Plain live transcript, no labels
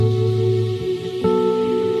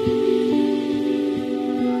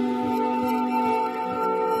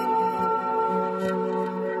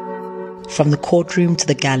From the courtroom to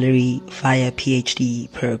the gallery via PhD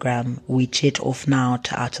program, we jet off now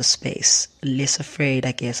to outer space, less afraid,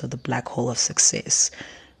 I guess, of the black hole of success.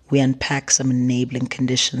 We unpack some enabling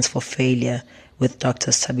conditions for failure with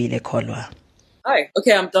Dr. Sthabile Kolwa. Hi,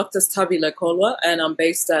 I'm Dr. Sthabile Kolwa, and I'm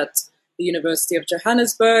based at the University of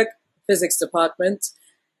Johannesburg, Physics Department.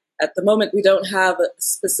 At the moment, we don't have a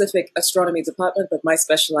specific astronomy department, but my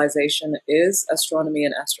specialization is astronomy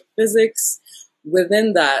and astrophysics.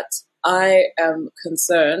 Within that, I am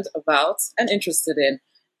concerned about and interested in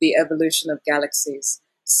the evolution of galaxies.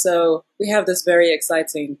 So we have this very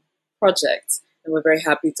exciting project, and we're very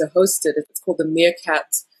happy to host it. It's called the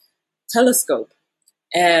Meerkat Telescope,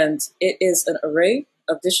 and it is an array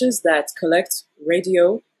of dishes that collect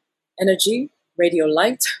radio energy, radio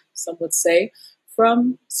light, some would say,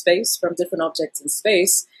 from space, from different objects in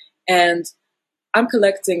space. And I'm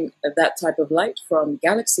collecting that type of light from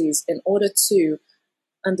galaxies in order to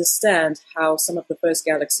understand how some of the first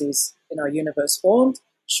galaxies in our universe formed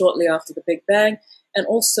shortly after the Big Bang, and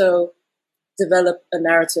also develop a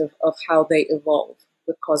narrative of how they evolve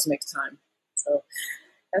with cosmic time. So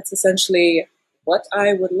that's essentially what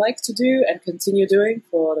I would like to do and continue doing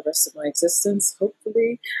for the rest of my existence,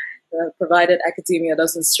 hopefully, provided academia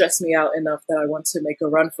doesn't stress me out enough that I want to make a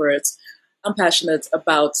run for it. I'm passionate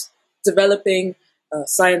about developing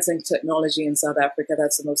science and technology in South Africa.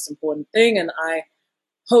 That's the most important thing, and I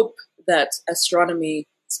hope that astronomy,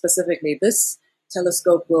 specifically this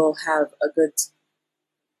telescope, will have a good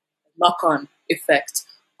knock-on effect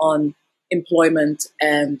on employment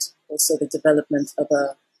and also the development of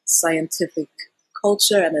a scientific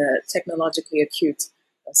culture and a technologically acute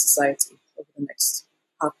society over the next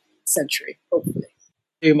half century, hopefully.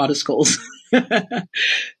 Very modest goals. The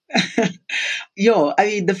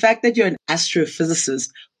fact that you're an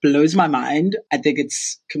astrophysicist blows my mind. I think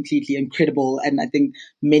it's completely incredible. And I think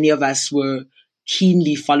many of us were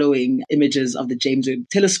keenly following images of the James Webb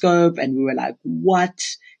Telescope, and we were like, what?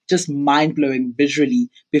 Just mind-blowing visually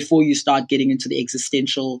before you start getting into the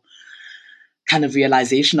existential kind of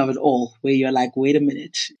realization of it all, where you're like, wait a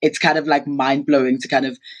minute. It's kind of like mind-blowing to kind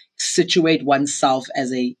of situate oneself as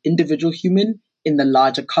an individual human in the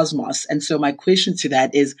larger cosmos. And so my question to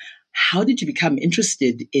that is, how did you become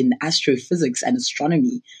interested in astrophysics and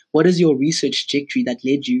astronomy? What is your research trajectory that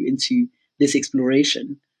led you into this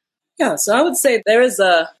exploration? Yeah, so I would say there is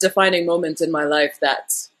a defining moment in my life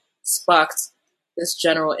that sparked this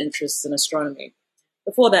general interest in astronomy.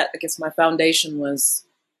 Before that, I guess my foundation was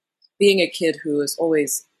being a kid who was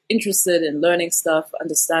always interested in learning stuff,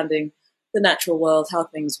 understanding the natural world, how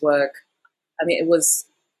things work. I mean, it was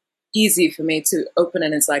easy for me to open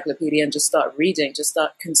an encyclopedia and just start reading, just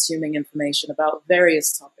start consuming information about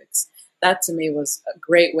various topics. That to me was a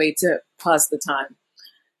great way to pass the time.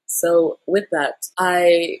 So with that,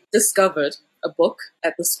 I discovered a book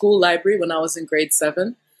at the school library when I was in grade 7.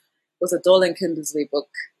 It was a Dorling Kindersley book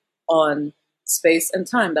on space and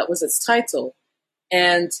time. That was its title.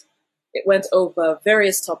 And it went over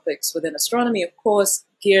various topics within astronomy, of course,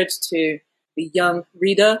 geared to the young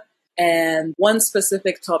reader. And one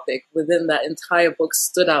specific topic within that entire book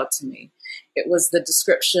stood out to me. It was the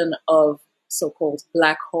description of so-called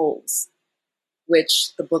black holes,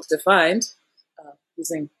 which the book defined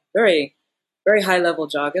using very, very high-level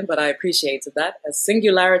jargon, but I appreciated that, as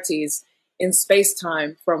singularities in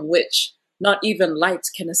space-time from which not even light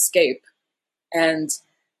can escape. And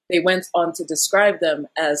they went on to describe them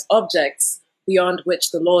as objects beyond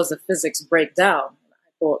which the laws of physics break down. I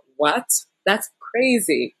thought, what? That's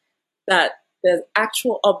crazy. That there's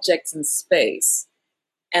actual objects in space.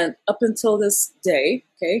 And up until this day,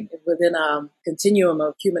 within our continuum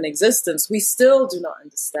of human existence, we still do not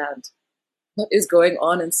understand what is going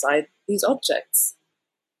on inside these objects.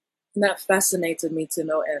 And that fascinated me to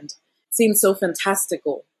no end. It seemed so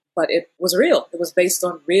fantastical, but it was real. It was based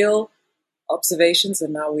on real observations,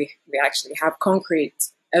 and now we actually have concrete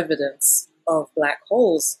evidence of black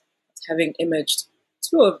holes, having imaged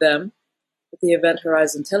 2 of them with the Event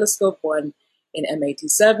Horizon Telescope, one in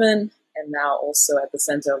M87, and now also at the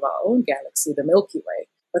center of our own galaxy, the Milky Way.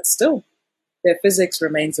 But still, their physics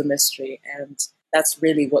remains a mystery, and that's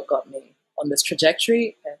really what got me on this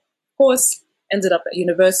trajectory. And of course, ended up at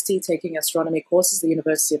university taking astronomy courses, the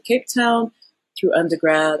University of Cape Town, through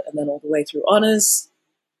undergrad and then all the way through honors.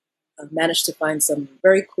 I managed to find some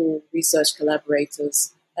very cool research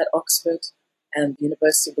collaborators at Oxford and the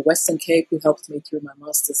University of the Western Cape who helped me through my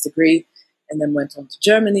master's degree, and then went on to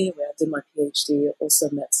Germany where I did my PhD, also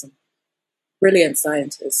met some brilliant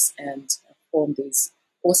scientists and formed these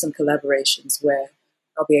awesome collaborations where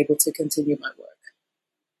I'll be able to continue my work.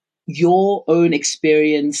 your own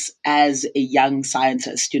experience as a young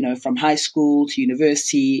scientist, from high school to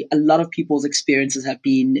university, a lot of people's experiences have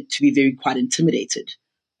been to be very quite intimidated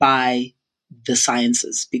by the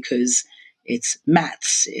sciences because it's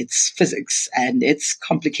maths, it's physics, and it's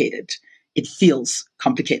complicated. It feels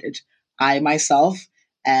complicated. I myself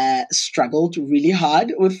struggled really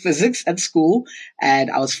hard with physics at school, and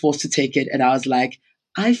I was forced to take it, and I was like,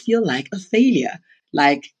 I feel like a failure.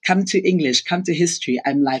 Like, come to English, come to history,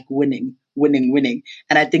 I'm like winning, winning, winning.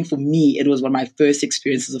 And I think for me, it was one of my first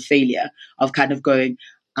experiences of failure, of kind of going,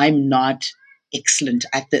 I'm not excellent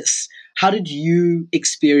at this. How did you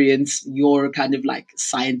experience your kind of like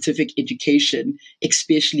scientific education,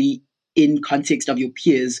 especially in context of your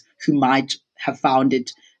peers who might have found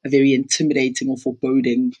it a very intimidating or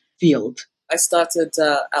foreboding field? I started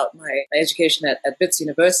out my education at Wits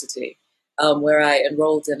University, where I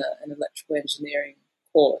enrolled in an electrical engineering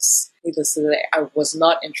course. Needless to say, I was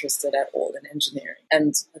not interested at all in engineering.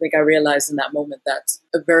 And I think I realized in that moment that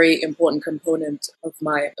a very important component of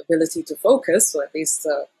my ability to focus, or at least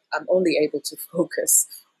I'm only able to focus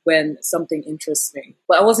when something interests me.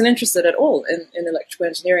 But I wasn't interested at all in electrical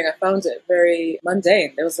engineering. I found it very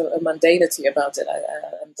mundane. There was a mundanity about it,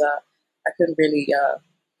 and I couldn't really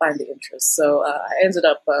find the interest. So I ended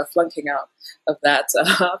up flunking out of that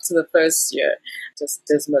after the first year, just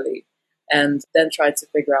dismally, and then tried to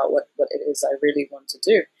figure out what it is I really want to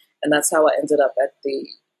do. And that's how I ended up at the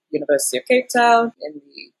University of Cape Town in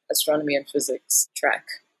the astronomy and physics track.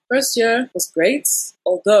 First year was great,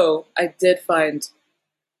 although I did find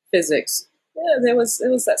physics, there was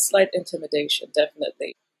that slight intimidation,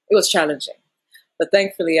 definitely. It was challenging. But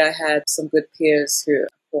thankfully I had some good peers who I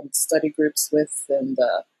formed study groups with, and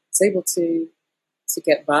was able to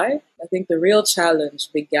get by. I think the real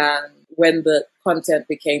challenge began when the content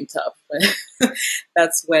became tough.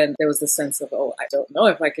 That's when there was the sense of, oh, I don't know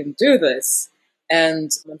if I can do this.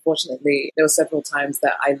 And unfortunately, there were several times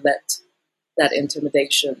that I let that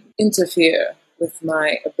intimidation interfere with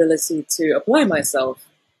my ability to apply myself.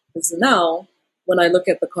 Because now, when I look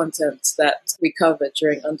at the content that we covered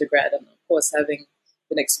during undergrad, and of course having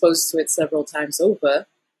been exposed to it several times over,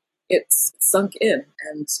 it's sunk in,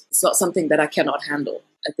 and it's not something that I cannot handle.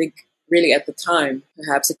 I think really at the time,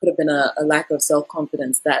 perhaps it could have been a lack of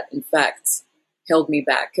self-confidence that in fact held me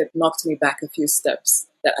back. It knocked me back a few steps,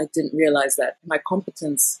 that I didn't realize that my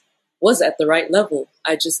competence was at the right level.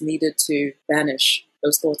 I just needed to banish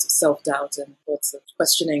those thoughts of self-doubt and thoughts of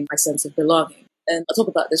questioning my sense of belonging. And I'll talk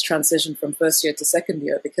about this transition from first year to second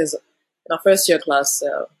year, because in our first year class,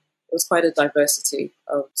 there was quite a diversity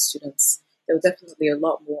of students. There were definitely a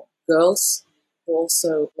lot more girls, but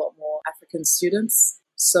also a lot more African students.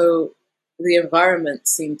 So the environment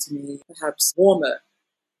seemed to me perhaps warmer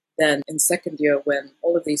than in second year, when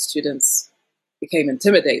all of these students became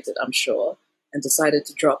intimidated, I'm sure, and decided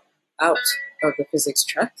to drop out of the physics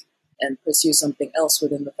track and pursue something else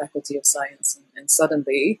within the Faculty of Science. And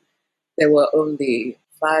suddenly there were only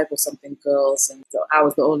 5 or something girls, and I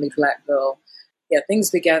was the only black girl. Yeah, things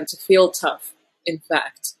began to feel tough, in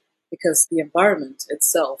fact, because the environment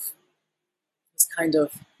itself was kind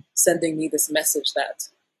of sending me this message that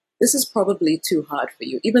this is probably too hard for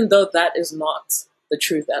you, even though that is not the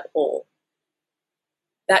truth at all.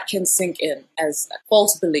 That can sink in as a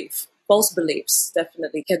false belief. False beliefs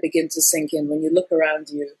definitely can begin to sink in when you look around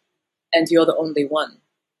you and you're the only one,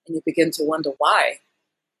 and you begin to wonder why.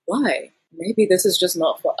 Why? Maybe this is just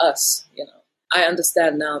not for us, I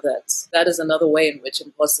understand now that that is another way in which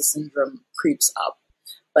imposter syndrome creeps up.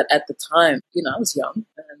 But at the time, I was young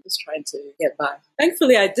and just trying to get by.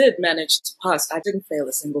 Thankfully, I did manage to pass. I didn't fail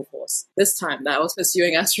a single course. This time, I was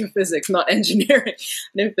pursuing astrophysics, not engineering.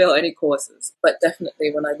 I didn't fail any courses. But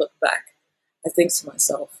definitely, when I look back, I think to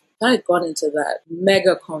myself, if I had gone into that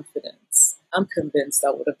mega confidence, I'm convinced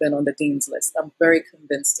I would have been on the dean's list. I'm very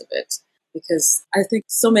convinced of it. Because I think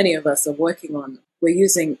so many of us are we're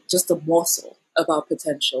using just a morsel of our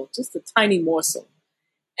potential, just a tiny morsel.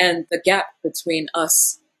 And the gap between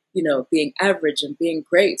us, being average and being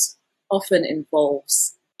great often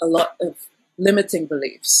involves a lot of limiting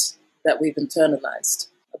beliefs that we've internalized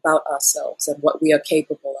about ourselves and what we are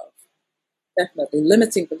capable of. Definitely,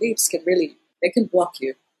 limiting beliefs they can block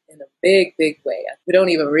you in a big, big way. We don't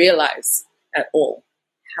even realize at all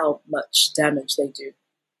how much damage they do.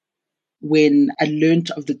 When I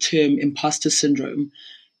learned of the term imposter syndrome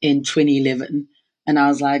in 2011, and I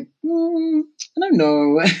was like, I don't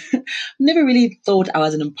know. Never really thought I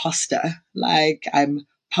was an imposter. Like, I'm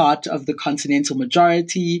part of the continental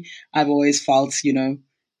majority. I've always felt,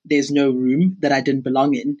 there's no room that I didn't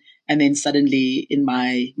belong in. And then suddenly in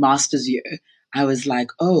my master's year, I was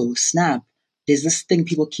like, oh, snap. there's this thing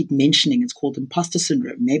people keep mentioning. It's called imposter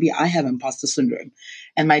syndrome. Maybe I have imposter syndrome.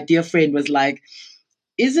 And my dear friend was like,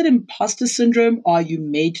 is it imposter syndrome, or are you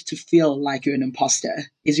made to feel like you're an imposter?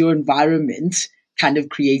 Is your environment kind of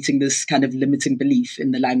creating this kind of limiting belief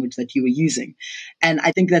in the language that you were using? And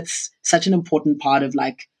I think that's such an important part of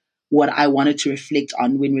like what I wanted to reflect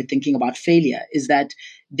on when we're thinking about failure, is that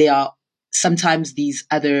there are sometimes these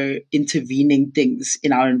other intervening things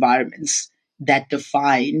in our environments that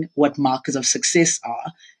define what markers of success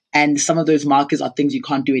are. And some of those markers are things you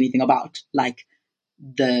can't do anything about, like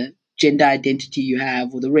the gender identity you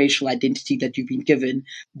have or the racial identity that you've been given,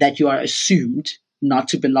 that you are assumed not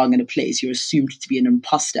to belong in a place. You're assumed to be an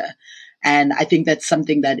imposter. And I think that's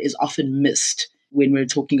something that is often missed when we're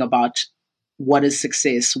talking about what is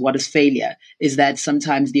success, what is failure, is that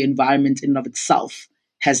sometimes the environment in and of itself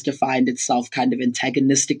has defined itself kind of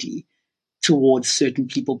antagonistically towards certain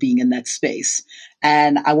people being in that space.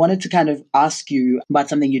 And I wanted to kind of ask you about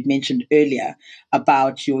something you'd mentioned earlier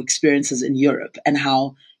about your experiences in Europe and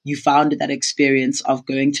how you found that experience of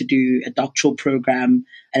going to do a doctoral program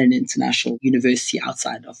at an international university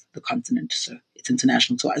outside of the continent. So it's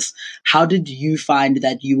international to us. How did you find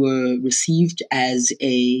that you were received as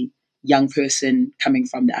a young person coming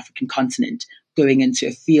from the African continent, going into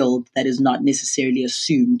a field that is not necessarily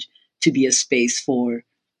assumed to be a space for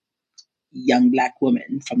young Black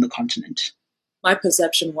women from the continent? My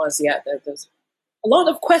perception was, there's a lot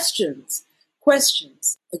of questions. Like,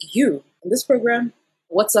 you, in this program,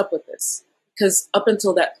 what's up with this? Because up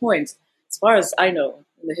until that point, as far as I know,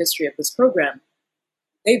 in the history of this program,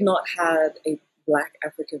 they've not had a Black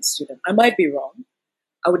African student. I might be wrong.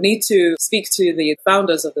 I would need to speak to the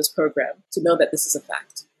founders of this program to know that this is a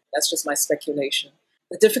fact. That's just my speculation.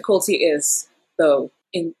 The difficulty is, though,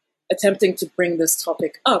 in attempting to bring this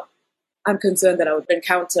topic up, I'm concerned that I would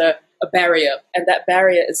encounter a barrier, and that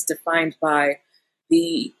barrier is defined by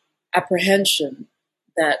the apprehension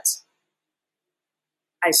that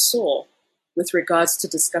I saw with regards to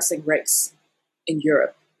discussing race in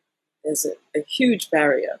Europe. There's a huge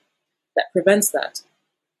barrier that prevents that.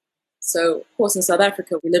 So, of course, in South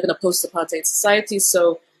Africa, we live in a post-apartheid society,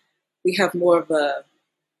 so we have more of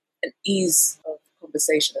an ease of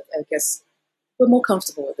conversation. I guess we're more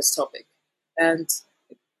comfortable with this topic. And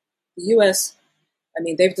the US, I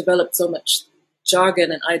mean, they've developed so much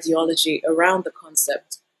jargon and ideology around the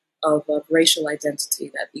concept of racial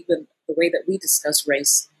identity that even the way that we discuss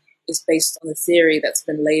race is based on a theory that's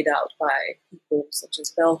been laid out by people such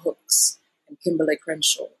as Bell Hooks and Kimberly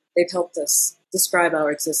Crenshaw. They've helped us describe our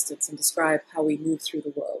existence and describe how we move through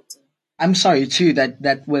the world. I'm sorry, too,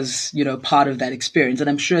 that was, part of that experience. And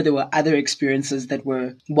I'm sure there were other experiences that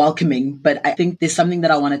were welcoming. But I think there's something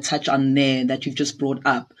that I want to touch on there that you've just brought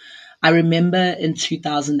up. I remember in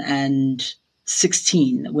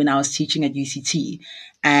 2016 when I was teaching at UCT,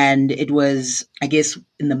 and it was, I guess,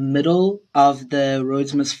 in the middle of the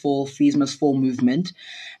Rhodes Must Fall, Fees Must Fall movement,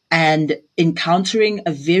 and encountering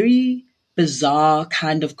a very bizarre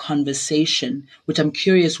kind of conversation, which I'm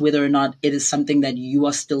curious whether or not it is something that you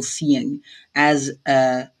are still seeing as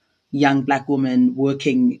a young Black woman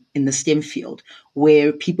working in the STEM field,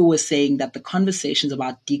 where people were saying that the conversations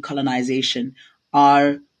about decolonization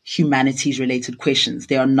are humanities related questions.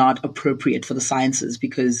 They are not appropriate for the sciences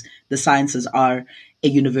because the sciences are a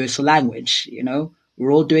universal language.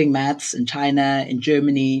 We're all doing maths in China, in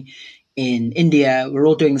Germany, in India. We're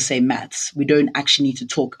all doing the same maths. We don't actually need to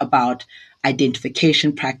talk about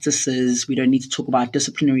identification practices. We don't need to talk about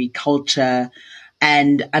disciplinary culture.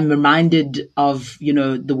 And I'm reminded of,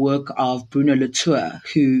 the work of Bruno Latour,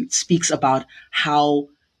 who speaks about how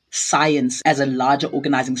science as a larger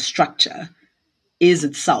organizing structure is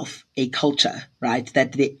itself a culture, right?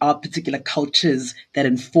 That there are particular cultures that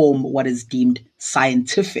inform what is deemed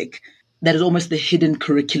scientific. That is almost the hidden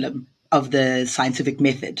curriculum of the scientific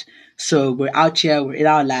method. So we're out here, we're in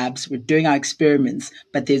our labs, we're doing our experiments,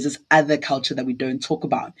 but there's this other culture that we don't talk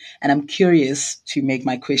about. And I'm curious to make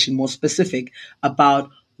my question more specific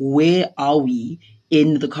about where are we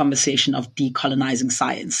in the conversation of decolonizing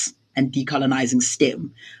science and decolonizing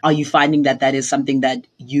STEM? Are you finding that that is something that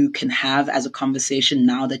you can have as a conversation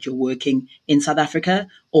now that you're working in South Africa?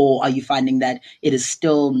 Or are you finding that it is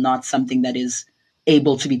still not something that is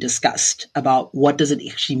able to be discussed about what does it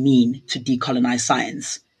actually mean to decolonize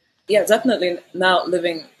science? Yeah, definitely. Now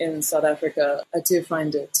living in South Africa, I do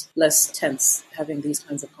find it less tense having these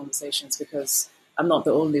kinds of conversations because I'm not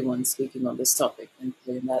the only one speaking on this topic,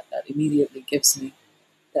 thankfully, and that immediately gives me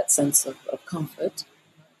that sense of comfort.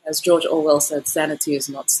 As George Orwell said, sanity is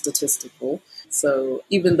not statistical. So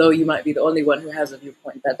even though you might be the only one who has a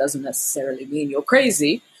viewpoint, that doesn't necessarily mean you're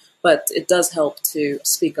crazy. But it does help to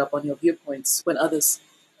speak up on your viewpoints when others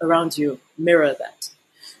around you mirror that.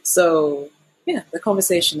 So, yeah, the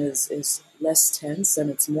conversation is less tense and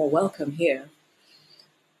it's more welcome here.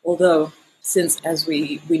 Although, since as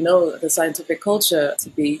we know the scientific culture to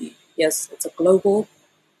be, yes, it's a global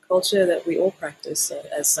culture that we all practice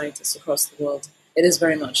as scientists across the world, it is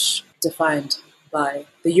very much defined by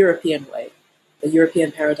the European way, the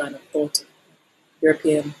European paradigm of thought,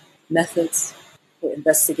 European methods for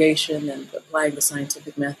investigation and applying the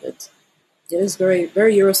scientific method. It is very,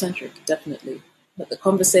 very Eurocentric, definitely. But the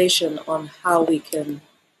conversation on how we can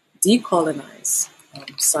decolonize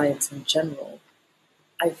science in general,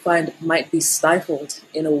 I find might be stifled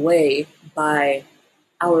in a way by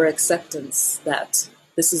our acceptance that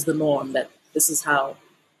this is the norm, that this is how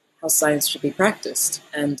science should be practiced,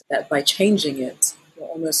 and that by changing it will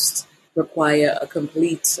almost require a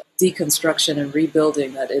complete deconstruction and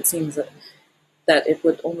rebuilding, that it seems that it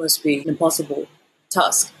would almost be an impossible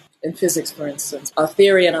task. In physics, for instance, our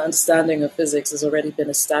theory and our understanding of physics has already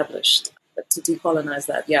been established. But to decolonize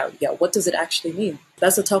that, what does it actually mean?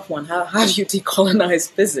 That's a tough one. How do you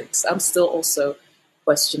decolonize physics? I'm still also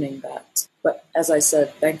questioning that. But as I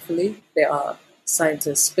said, thankfully, there are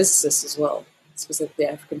scientists, physicists as well, specifically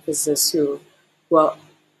African physicists who are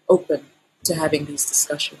open to having these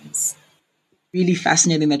discussions. Really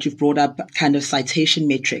fascinating that you've brought up kind of citation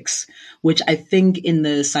metrics, which I think in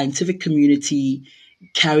the scientific community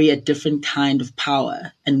carry a different kind of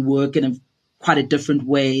power and work in quite a different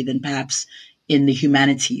way than perhaps in the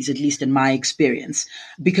humanities, at least in my experience.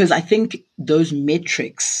 Because I think those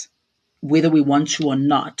metrics, whether we want to or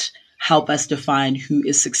not, help us define who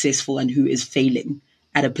is successful and who is failing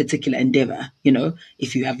at a particular endeavor.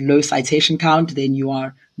 If you have low citation count, then you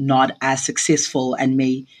are not as successful and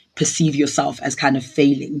may perceive yourself as kind of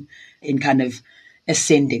failing in kind of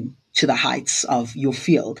ascending to the heights of your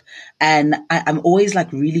field. And I'm always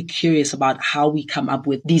really curious about how we come up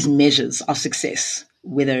with these measures of success,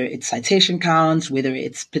 whether it's citation counts, whether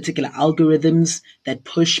it's particular algorithms that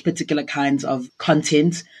push particular kinds of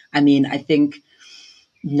content. I mean, I think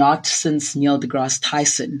not since Neil deGrasse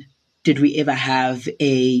Tyson did we ever have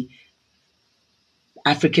a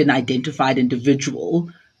African identified individual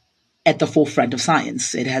at the forefront of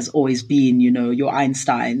science. It has always been, your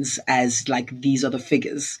Einsteins as these are the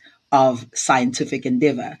figures of scientific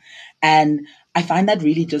endeavor. And I find that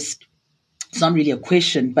really just, it's not really a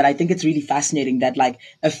question, but I think it's really fascinating that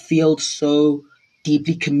a field so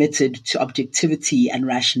deeply committed to objectivity and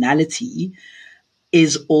rationality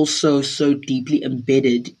is also so deeply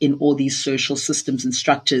embedded in all these social systems and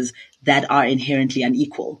structures that are inherently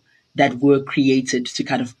unequal, that were created to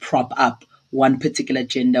kind of prop up one particular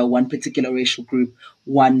gender, one particular racial group,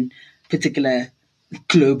 one particular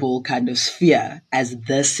global kind of sphere as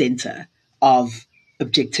the center of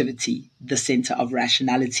objectivity, the center of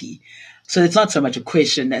rationality. So it's not so much a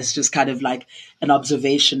question as just kind of an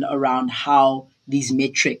observation around how these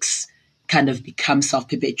metrics kind of become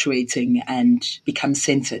self-perpetuating and become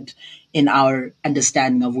centered in our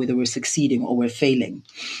understanding of whether we're succeeding or we're failing.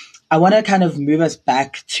 I want to kind of move us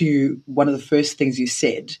back to one of the first things you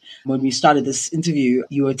said. When we started this interview,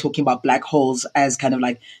 you were talking about black holes as kind of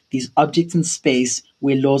these objects in space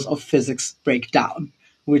where laws of physics break down,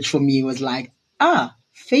 which for me was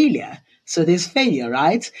failure. So there's failure,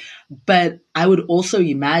 right? But I would also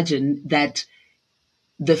imagine that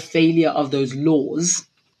the failure of those laws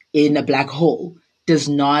in a black hole does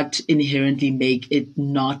not inherently make it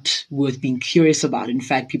not worth being curious about. In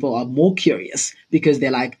fact, people are more curious because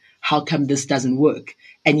they're like, how come this doesn't work?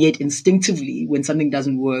 And yet instinctively, when something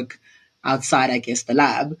doesn't work outside, I guess, the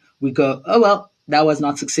lab, we go, oh, well, that was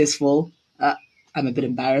not successful. I'm a bit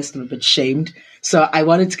embarrassed. I'm a bit shamed. So I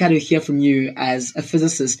wanted to kind of hear from you as a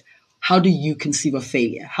physicist. How do you conceive of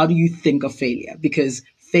failure? How do you think of failure? Because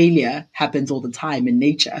failure happens all the time in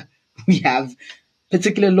nature. We have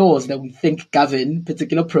particular laws that we think govern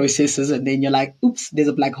particular processes, and then you're like, oops, there's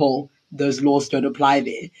a black hole. Those laws don't apply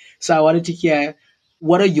there. So I wanted to hear,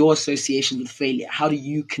 what are your associations with failure? How do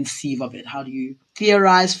you conceive of it? How do you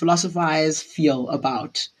theorize, philosophize, feel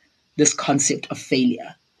about this concept of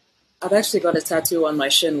failure? I've actually got a tattoo on my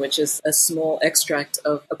shin, which is a small extract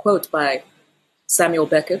of a quote by Samuel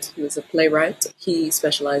Beckett, who is a playwright. He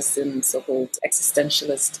specialized in so-called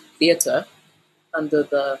existentialist theater under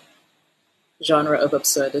the genre of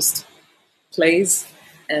absurdist plays.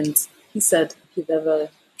 And he said, if you've ever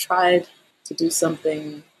tried to do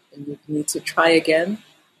something and you need to try again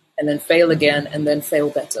and then fail again and then fail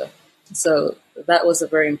better. So that was a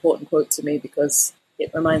very important quote to me because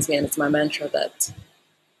it reminds me, and it's my mantra, that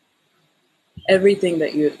everything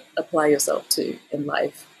that you apply yourself to in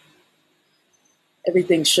life,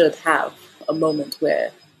 everything should have a moment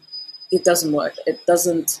where it doesn't work. It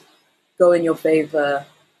doesn't go in your favor.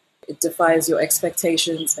 It defies your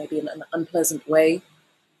expectations, maybe in an unpleasant way.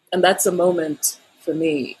 And that's a moment for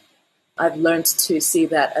me. I've learned to see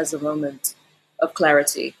that as a moment of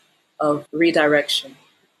clarity, of redirection,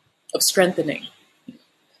 of strengthening,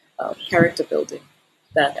 of character building.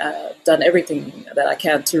 That I've done everything that I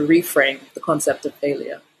can to reframe the concept of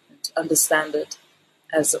failure and to understand it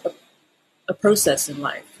as a process in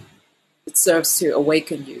life. It serves to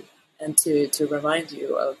awaken you and to remind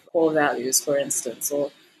you of core values, for instance,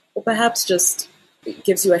 or perhaps just it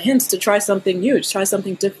gives you a hint to try something new, to try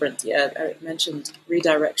something different. Yeah, I mentioned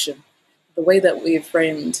redirection. The way that we've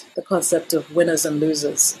framed the concept of winners and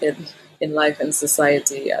losers in life and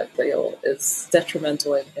society, I feel, is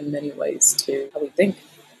detrimental in many ways to how we think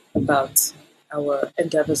about our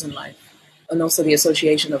endeavors in life. And also the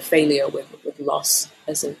association of failure with loss,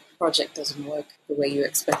 as a project doesn't work the way you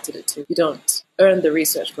expected it to. You don't earn the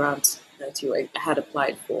research grant that you had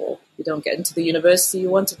applied for. You don't get into the university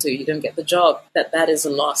you wanted to. You don't get the job. That is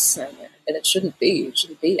a loss, and it shouldn't be. It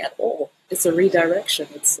shouldn't be at all. It's a redirection.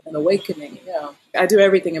 It's an awakening. Yeah, I do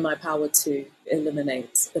everything in my power to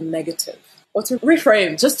eliminate the negative, or to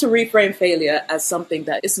reframe failure as something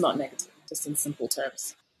that is not negative, just in simple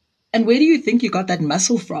terms. And where do you think you got that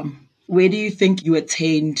muscle from? Where do you think you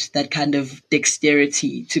attained that kind of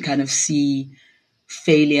dexterity to kind of see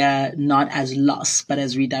failure not as loss, but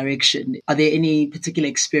as redirection? Are there any particular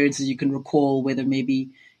experiences you can recall, whether maybe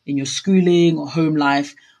in your schooling or home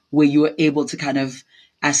life, where you were able to kind of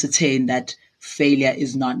ascertain that failure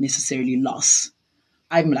is not necessarily loss?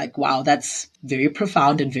 I'm like, wow, that's very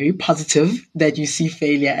profound and very positive that you see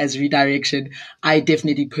failure as redirection. I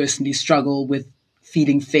definitely personally struggle with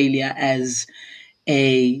feeling failure as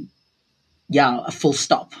a a full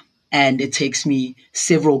stop. And it takes me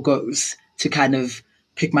several goes to kind of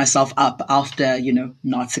pick myself up after,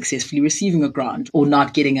 not successfully receiving a grant or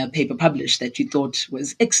not getting a paper published that you thought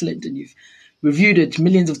was excellent, and you've reviewed it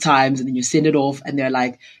millions of times, and then you send it off and they're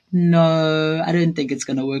like, no, I don't think it's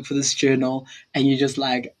going to work for this journal. And you're just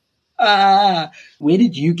like, where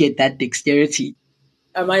did you get that dexterity?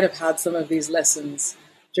 I might have had some of these lessons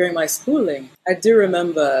during my schooling. I do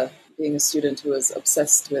remember being a student who was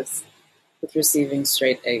obsessed with receiving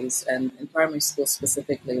straight A's. And in primary school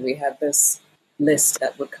specifically, we had this list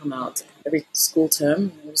that would come out every school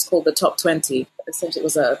term. It was called the Top 20. Essentially, it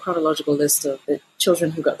was a chronological list of the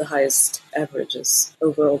children who got the highest averages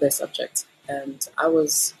over all their subjects. And I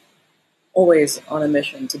was always on a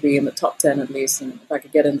mission to be in the top 10 at least. And if I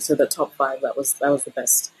could get into the top 5, that was the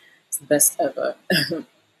best. It's the best ever.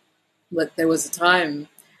 But there was a time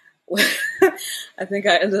I think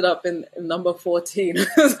I ended up in number 14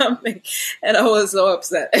 or something, and I was so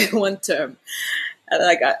upset one term. And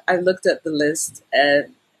I looked at the list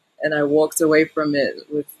and I walked away from it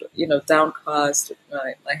with downcast,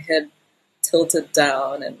 my head tilted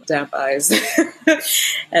down and damp eyes.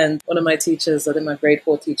 And one of my teachers, I think my grade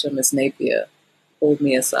 4 teacher, Miss Napier, pulled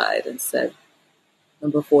me aside and said,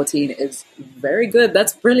 "Number 14 is very good.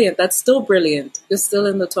 That's brilliant. That's still brilliant. You're still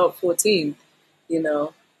in the top 14,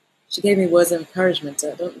 She gave me words of encouragement.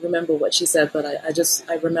 I don't remember what she said, but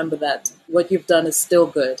I remember that what you've done is still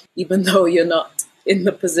good, even though you're not in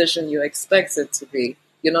the position you expected to be.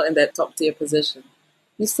 You're not in that top tier position.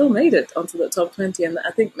 You still made it onto the top 20. And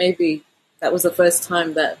I think maybe that was the first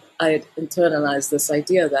time that I had internalized this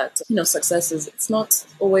idea that, success it's not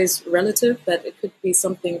always relative, that it could be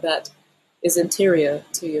something that is interior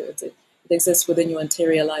to you. It exists within your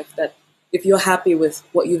interior life, that if you're happy with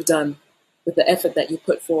what you've done, with the effort that you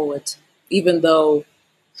put forward, even though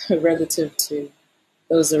relative to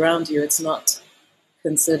those around you, it's not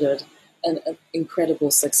considered an incredible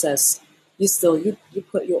success. You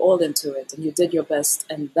put your all into it and you did your best,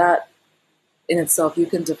 and that in itself, you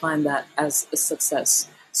can define that as a success.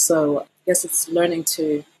 So I guess it's learning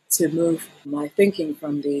to move my thinking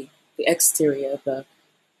from the exterior, the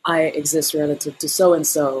I exist relative to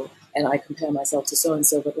so-and-so, and I compare myself to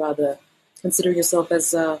so-and-so, but rather consider yourself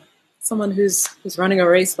as someone who's running a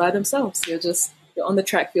race by themselves. You're on the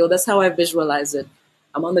track field. That's how I visualize it.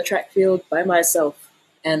 I'm on the track field by myself,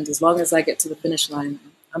 and as long as I get to the finish line,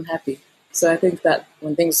 I'm happy. So I think that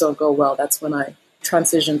when things don't go well, that's when I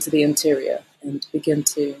transition to the interior and begin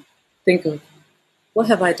to think of, what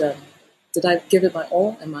have I done? Did I give it my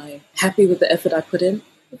all? Am I happy with the effort I put in?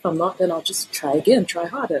 If I'm not, then I'll just try again, try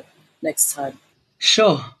harder next time.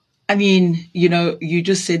 Sure. I mean, you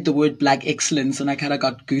just said the word Black excellence and I kind of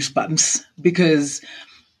got goosebumps, because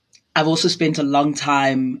I've also spent a long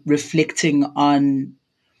time reflecting on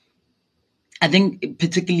I think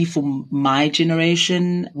particularly for my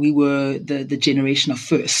generation, we were the generation of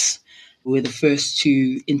firsts. We were the first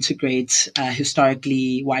to integrate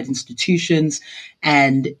historically wide institutions,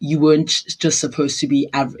 and you weren't just supposed to be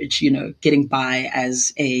average, getting by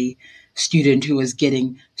as a student who was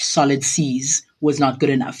getting solid C's was not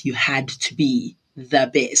good enough. You had to be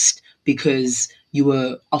the best because you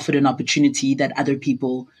were offered an opportunity that other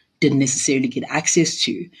people didn't necessarily get access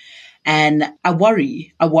to. And I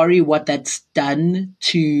worry what that's done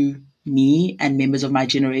to me and members of my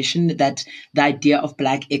generation, that the idea of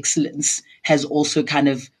Black excellence has also kind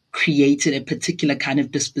of created a particular kind of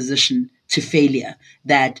disposition to failure,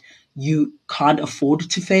 that you can't afford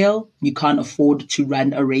to fail. You can't afford to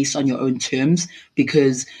run a race on your own terms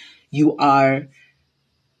because you are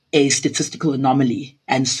a statistical anomaly.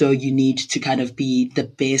 And so you need to kind of be the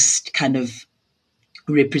best kind of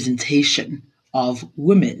representation of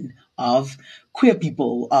women, of queer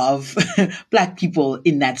people, of Black people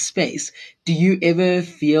in that space. Do you ever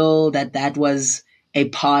feel that that was a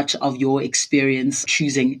part of your experience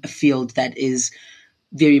choosing a field that is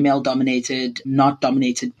very male dominated, not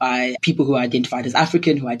dominated by people who are identified as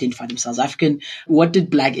African, who identify themselves African? What did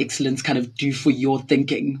Black excellence kind of do for your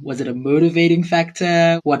thinking? Was it a motivating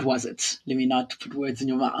factor? What was it? Let me not put words in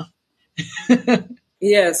your mouth.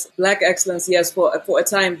 Yes, Black excellence. Yes, for a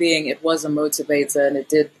time being, it was a motivator, and it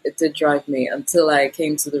did drive me until I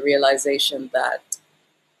came to the realization that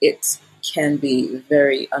it can be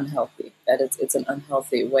very unhealthy. That it's an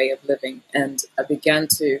unhealthy way of living, and I began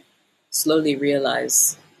to slowly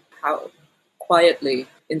realize how quietly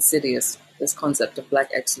insidious this concept of Black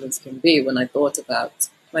excellence can be. When I thought about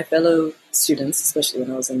my fellow students, especially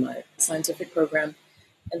when I was in my scientific program,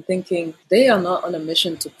 and thinking they are not on a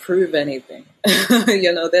mission to prove anything.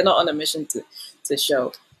 They're not on a mission to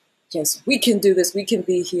show, yes, we can do this, we can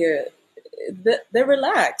be here. They're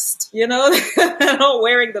relaxed, they're not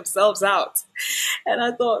wearing themselves out. And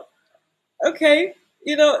I thought, okay,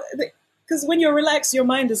 because when you're relaxed, your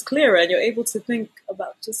mind is clearer and you're able to think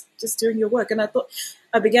about just doing your work. And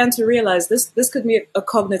I began to realize this could be a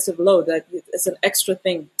cognitive load, that it's an extra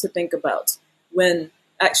thing to think about, when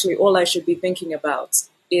actually all I should be thinking about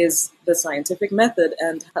is the scientific method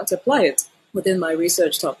and how to apply it within my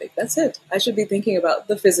research topic. That's it. I should be thinking about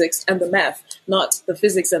the physics and the math, not the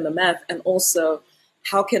physics and the math. And also,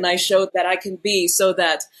 how can I show that I can be, so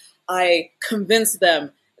that I convince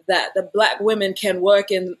them that the Black women can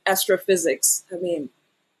work in astrophysics. I mean,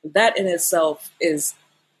 that in itself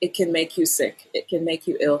it can make you sick. It can make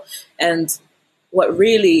you ill. And what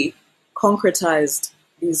really concretized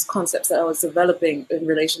these concepts that I was developing in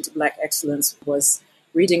relation to Black excellence was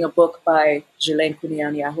reading a book by Ghislaine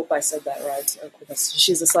Kuniani. I hope I said that right.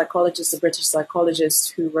 She's a psychologist, a British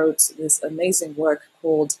psychologist, who wrote this amazing work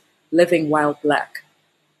called Living While Black.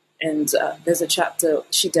 And there's a chapter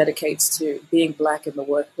she dedicates to being Black in the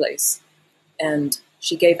workplace. And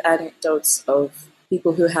she gave anecdotes of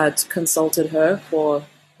people who had consulted her for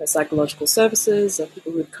her psychological services, or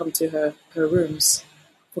people who had come to her rooms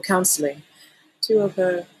for counseling. 2 of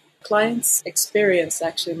her clients experienced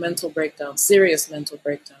actually mental breakdowns, serious mental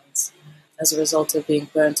breakdowns, as a result of being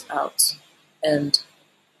burnt out. And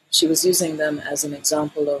she was using them as an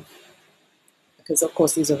example of, because of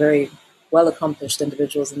course these are very well-accomplished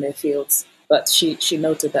individuals in their fields, but she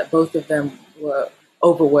noted that both of them were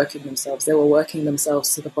overworking themselves. They were working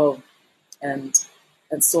themselves to the bone, and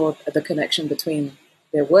saw the connection between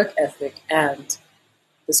their work ethic and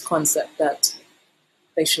this concept that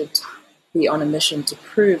they should be on a mission to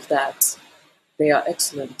prove that they are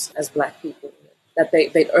excellent as Black people, that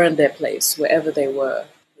they'd earned their place wherever they were.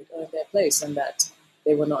 They'd earned their place, and that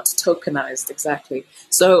they were not tokenized exactly.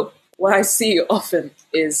 So what I see often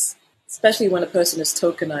is, especially when a person is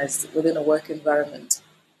tokenized within a work environment,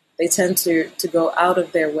 they tend to go out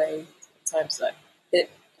of their way, sometimes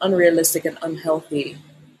unrealistic and unhealthy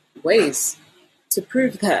ways, to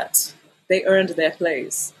prove that they earned their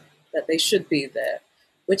place, that they should be there.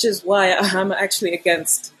 Which is why I'm actually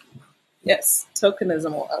against,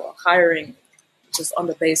 tokenism or hiring just on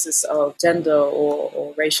the basis of gender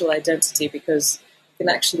or racial identity, because it can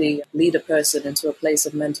actually lead a person into a place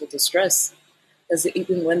of mental distress. Because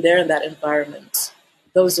even when they're in that environment,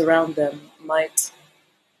 those around them might,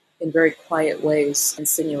 in very quiet ways,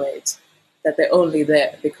 insinuate that they're only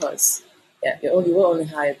there because, we're only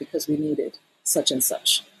hired because we needed such and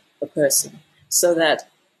such a person. So that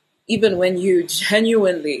even when you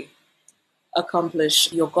genuinely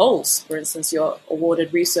accomplish your goals, for instance, you're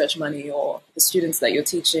awarded research money, or the students that you're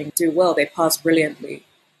teaching do well, they pass brilliantly,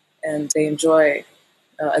 and they enjoy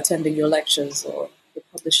attending your lectures, or you're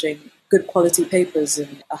publishing good quality papers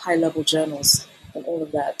in high-level journals and all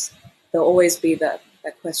of that. there'll always be that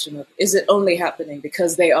question of, is it only happening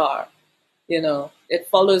because they are? It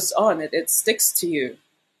follows on, it sticks to you.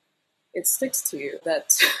 It sticks to you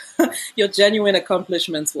that your genuine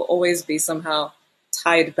accomplishments will always be somehow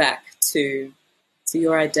tied back to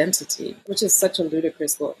your identity, which is such a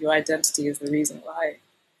ludicrous thought. Your identity is the reason why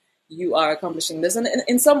you are accomplishing this. And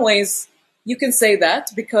in some ways, you can say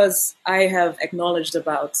that because I have acknowledged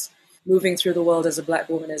about moving through the world as a Black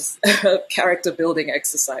woman is a character building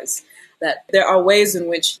exercise. That there are ways in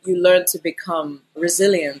which you learn to become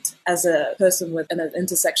resilient as a person with an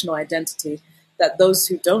intersectional identity that those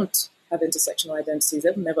who don't have intersectional identities,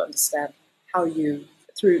 they'll never understand how you,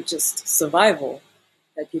 through just survival,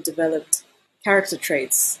 that you developed character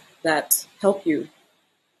traits that help you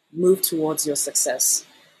move towards your success.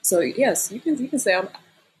 So yes, you can say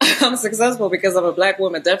I'm successful because I'm a Black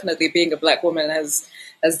woman. Definitely being a Black woman has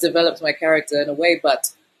developed my character in a way,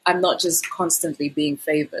 but I'm not just constantly being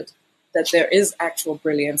favored. That there is actual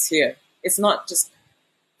brilliance here. It's not just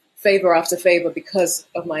favor after favor because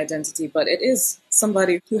of my identity, but it is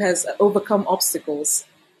somebody who has overcome obstacles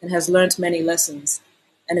and has learned many lessons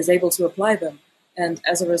and is able to apply them. And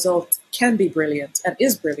as a result, can be brilliant and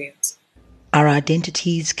is brilliant. Our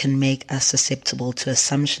identities can make us susceptible to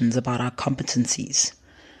assumptions about our competencies.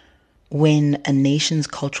 When a nation's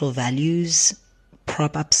cultural values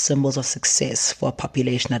prop up symbols of success for a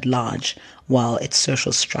population at large, while its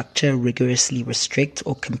social structure rigorously restricts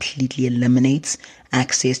or completely eliminates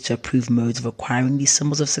access to approved modes of acquiring these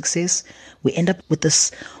symbols of success, we end up with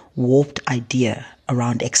this warped idea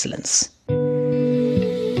around excellence.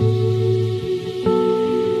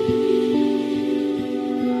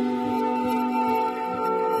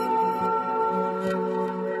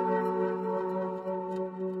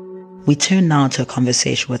 We turn now to a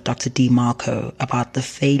conversation with Dr Dee Marco about the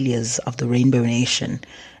failures of the Rainbow Nation,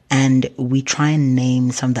 and we try and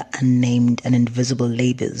name some of the unnamed and invisible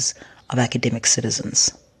labors of academic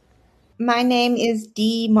citizens. My name is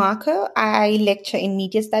Dee Marco. I lecture in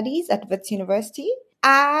media studies at Wits University.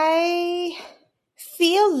 I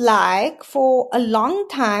feel like for a long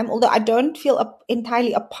time, although I don't feel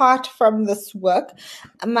entirely apart from this work,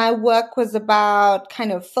 my work was about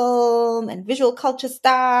kind of film and visual culture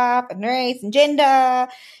stuff and race and gender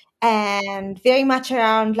and very much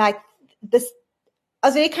around like this. I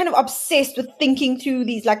was very kind of obsessed with thinking through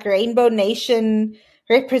these like Rainbow Nation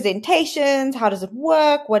representations. How does it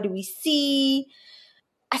work? What do we see?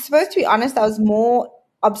 I suppose, to be honest, I was more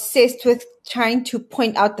obsessed with trying to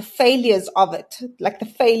point out the failures of it, like the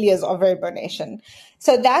failures of Rainbow Nation.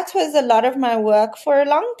 So that was a lot of my work for a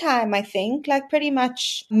long time, I think. Like pretty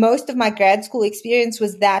much most of my grad school experience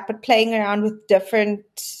was that, but playing around with different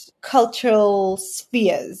cultural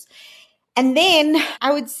spheres. And then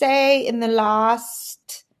I would say in the last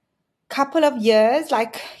couple of years,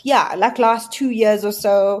 like last 2 years or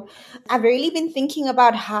so, I've really been thinking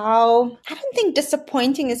about how, I don't think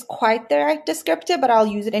disappointing is quite the right descriptor, but I'll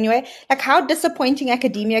use it anyway. Like how disappointing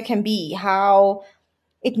academia can be, how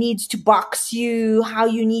it needs to box you, how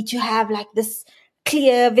you need to have like this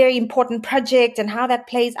clear, very important project, and how that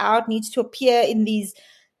plays out needs to appear in these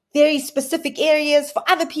very specific areas for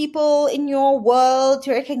other people in your world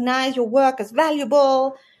to recognize your work as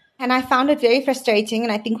valuable. And I found it very frustrating,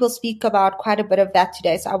 and I think we'll speak about quite a bit of that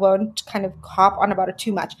today, so I won't kind of harp on about it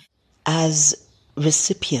too much. As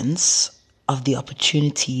recipients of the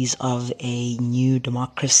opportunities of a new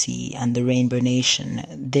democracy and the Rainbow Nation,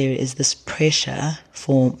 there is this pressure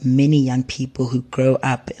for many young people who grow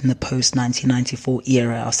up in the post-1994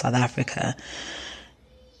 era of South Africa.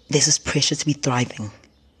 There's this pressure to be thriving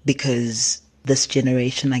because this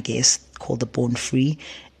generation, I guess, called the Born Free,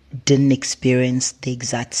 didn't experience the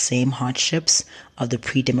exact same hardships of the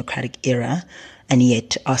pre-democratic era, and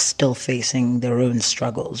yet are still facing their own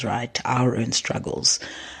struggles, right? Our own struggles.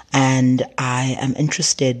 And I am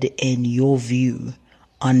interested in your view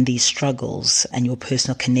on these struggles and your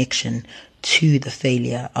personal connection to the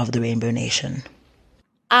failure of the Rainbow Nation.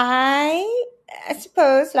 I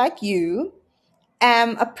suppose, like you,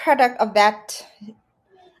 am a product of that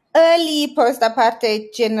early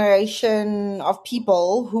post-apartheid generation of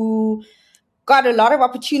people who got a lot of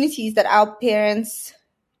opportunities that our parents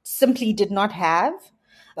simply did not have.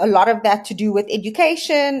 A lot of that to do with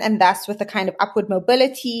education and thus with a kind of upward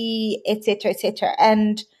mobility, etc., etc.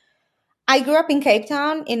 And I grew up in Cape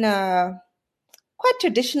Town in a quite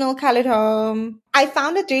traditional colored home. I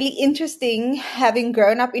found it really interesting having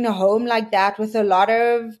grown up in a home like that with a lot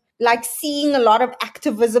of like seeing a lot of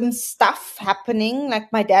activism stuff happening.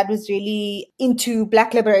 Like my dad was really into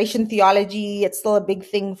Black liberation theology. It's still a big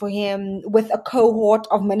thing for him, with a cohort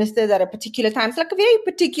of ministers at a particular time. It's like a very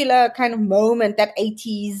particular kind of moment, that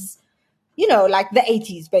 80s like the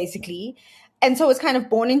 80s basically. And so it's kind of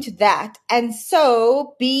born into that. And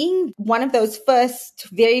so being one of those first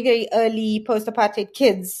very, very early post-apartheid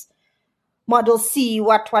kids, Model C,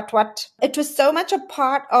 what, it was so much a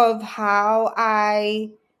part of how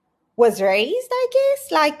I was raised, I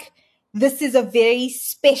guess. Like, this is a very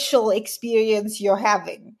special experience you're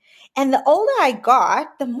having. And the older I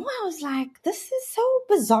got, the more I was like, this is so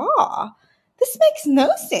bizarre. This makes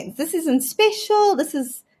no sense. This isn't special. This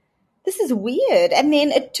is weird. And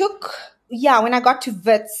then it took, when I got to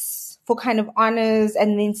Wits for kind of honors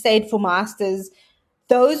and then stayed for masters,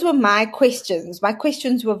 those were my questions. My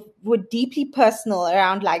questions were deeply personal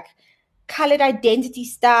around like colored identity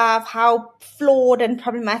stuff, how flawed and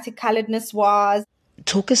problematic coloredness was.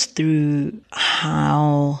 Talk us through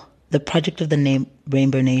how the project of the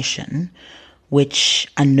Rainbow Nation, which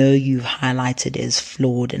I know you've highlighted is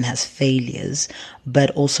flawed and has failures,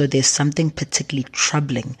 but also there's something particularly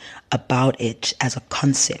troubling about it as a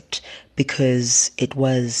concept, because it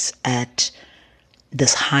was at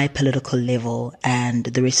this high political level and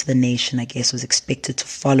the rest of the nation, I guess, was expected to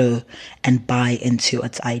follow and buy into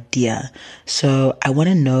its idea. So I want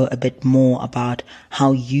to know a bit more about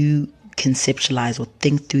how you conceptualize or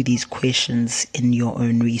think through these questions in your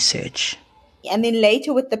own research. And then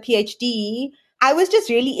later with the PhD, I was just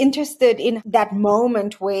really interested in that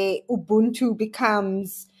moment where Ubuntu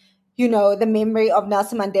becomes, the memory of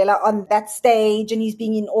Nelson Mandela on that stage and he's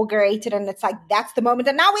being inaugurated. And it's like, that's the moment.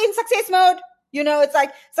 And now we're in success mode. It's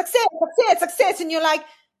like success. And you're like,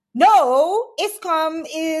 no, Eskom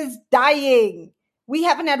is dying. We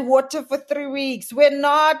haven't had water for 3 weeks. We're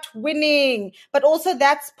not winning. But also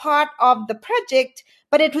that's part of the project,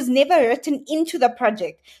 but it was never written into the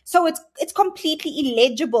project. So it's completely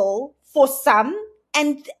illegible for some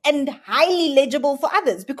and highly legible for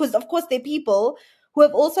others, because of course they're people who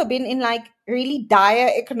have also been in like really dire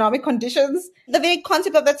economic conditions. The very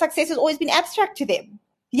concept of that success has always been abstract to them.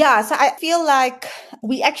 Yeah, so I feel like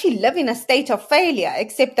we actually live in a state of failure,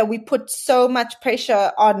 except that we put so much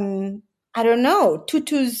pressure on, I don't know,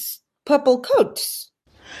 Tutu's purple coats.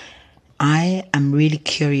 I am really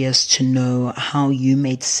curious to know how you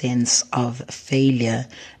made sense of failure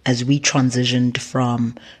as we transitioned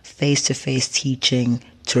from face-to-face teaching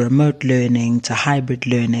to remote learning to hybrid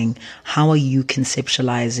learning. How are you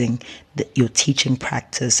conceptualizing your teaching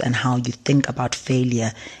practice and how you think about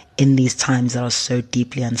failure in these times that are so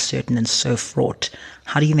deeply uncertain and so fraught?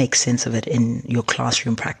 How do you make sense of it in your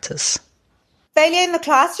classroom practice? Failure in the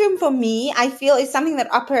classroom for me, I feel, is something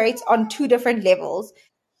that operates on 2 different levels.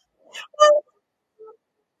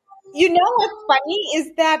 What's funny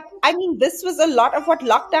is that, this was a lot of what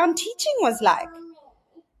lockdown teaching was like.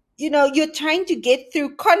 You're trying to get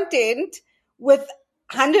through content with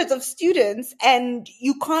hundreds of students and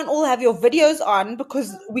you can't all have your videos on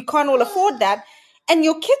because we can't all afford that. And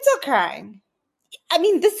your kids are crying.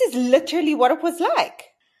 This is literally what it was like.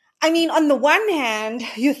 On the one hand,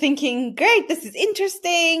 you're thinking, great, this is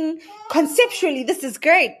interesting. Conceptually, this is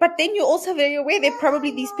great. But then you're also very aware there are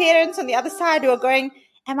probably these parents on the other side who are going,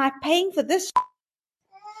 am I paying for this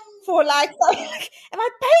for am I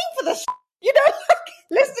paying for this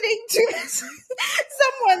listening to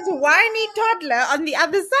someone's whiny toddler on the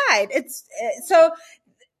other side. It's so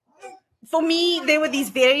for me, there were these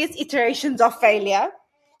various iterations of failure,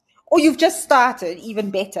 or you've just started,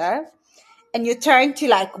 even better. And you're trying to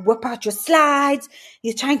whip out your slides.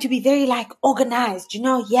 You're trying to be very organized,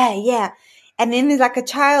 yeah. And then there's a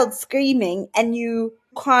child screaming and you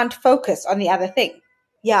can't focus on the other thing.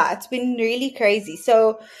 Yeah, it's been really crazy.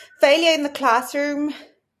 So failure in the classroom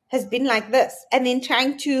has been like this. And then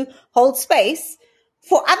trying to hold space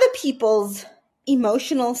for other people's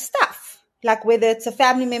emotional stuff. Whether it's a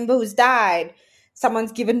family member who's died,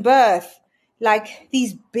 someone's given birth,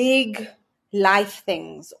 these big life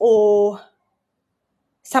things, or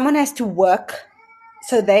someone has to work,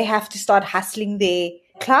 so they have to start hustling their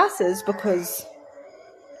classes because,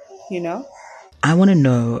 I want to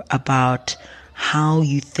know about how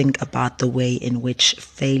you think about the way in which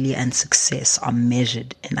failure and success are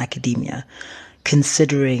measured in academia,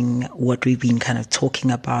 considering what we've been kind of talking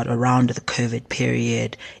about around the COVID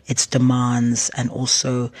period, its demands, and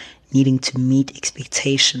also needing to meet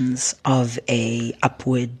expectations of a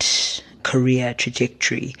upward career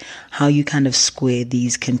trajectory, how you kind of square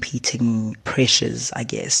these competing pressures, I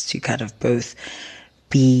guess, to kind of both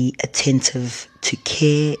be attentive to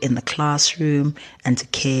care in the classroom and to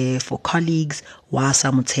care for colleagues while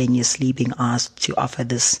simultaneously being asked to offer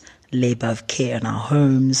this labor of care in our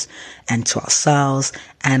homes and to ourselves,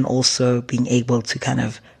 and also being able to kind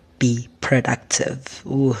of be productive.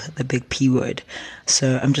 Ooh, the big P word.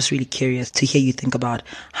 So I'm just really curious to hear you think about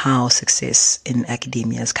how success in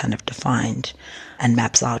academia is kind of defined and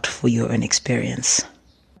maps out for your own experience.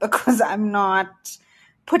 Because I'm not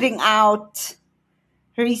putting out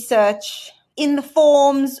research in the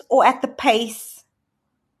forms or at the pace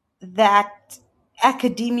that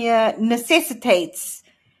academia necessitates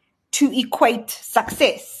to equate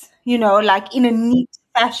success, like in a neat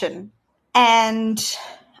fashion. And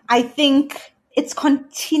I think it's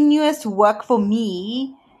continuous work for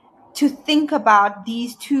me to think about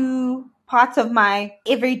these two parts of my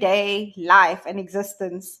everyday life and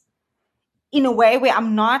existence in a way where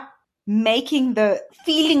I'm not making the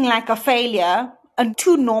feeling like a failure and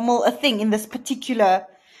too normal a thing in this particular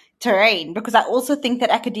terrain. Because I also think that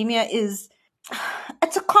academia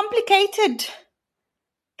it's a complicated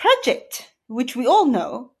project, which we all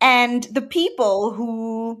know. And the people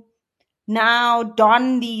who now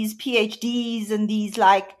don these PhDs and these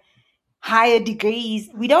like higher degrees,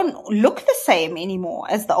 we don't look the same anymore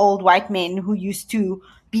as the old white men who used to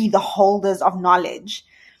be the holders of knowledge.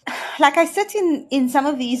 Like I sit in some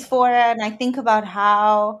of these fora and I think about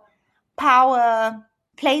how power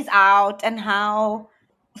plays out and how,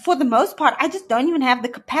 for the most part, I just don't even have the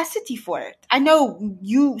capacity for it. I know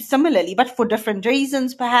you similarly, but for different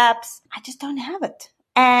reasons, perhaps, I just don't have it.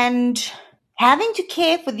 And having to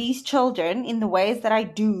care for these children in the ways that I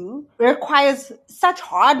do requires such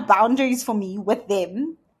hard boundaries for me with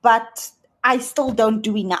them, but I still don't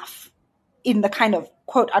do enough in the kind of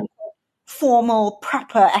quote unquote formal,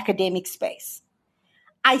 proper academic space.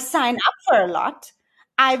 I sign up for a lot.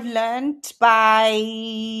 I've learned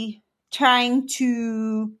by trying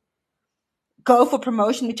to go for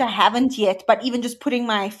promotion, which I haven't yet, but even just putting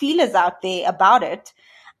my feelers out there about it,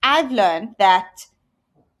 I've learned that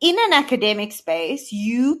in an academic space,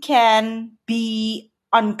 you can be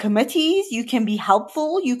on committees, you can be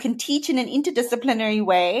helpful, you can teach in an interdisciplinary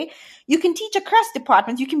way, you can teach across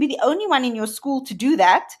departments, you can be the only one in your school to do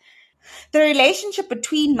that. The relationship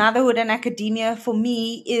between motherhood and academia for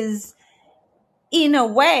me is, in a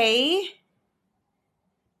way,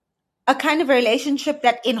 a kind of relationship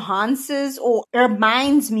that enhances or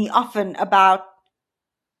reminds me often about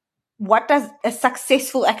what does a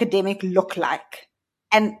successful academic look like.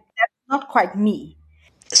 And that's not quite me.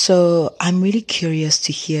 So I'm really curious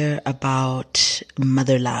to hear about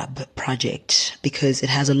Mother Lab project because it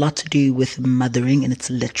has a lot to do with mothering in its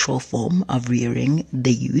literal form of rearing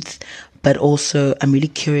the youth. But also I'm really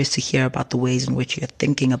curious to hear about the ways in which you're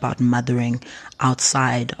thinking about mothering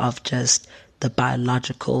outside of just the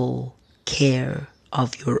biological care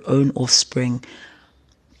of your own offspring,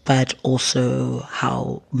 but also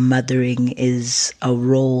how mothering is a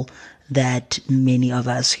role that many of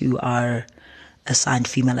us who are assigned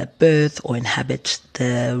female at birth or inhabit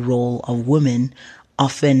the role of women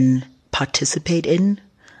often participate in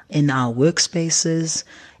our workspaces,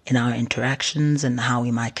 in our interactions, and how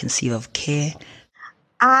we might conceive of care.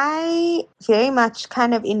 I very much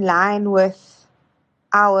kind of in line with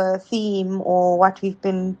our theme or what we've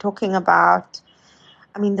been talking about.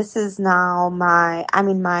 I mean, this is now I'm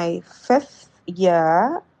in my 5th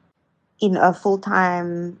year in a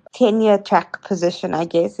full-time tenure track position, I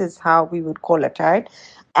guess is how we would call it, right?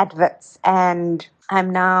 At Wits. And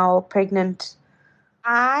I'm now pregnant.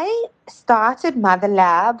 I started Mother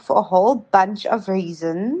Lab for a whole bunch of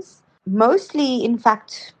reasons, mostly, in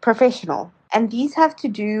fact, professional. And these have to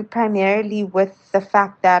do primarily with the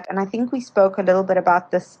fact that, and I think we spoke a little bit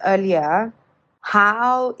about this earlier,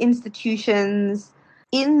 how institutions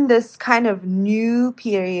in this kind of new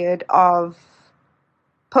period of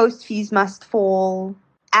post fees must fall,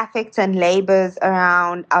 affects and labors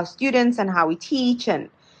around our students and how we teach and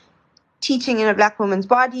teaching in a Black woman's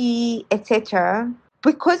body, etc.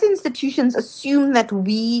 Because institutions assume that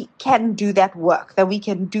we can do that work, that we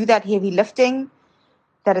can do that heavy lifting,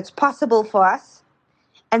 that it's possible for us,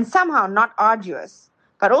 and somehow not arduous,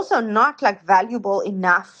 but also not like valuable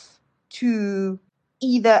enough to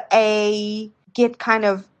either get kind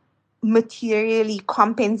of materially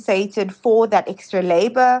compensated for that extra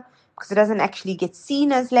labor because it doesn't actually get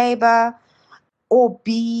seen as labor, or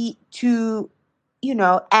B, to,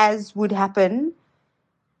 as would happen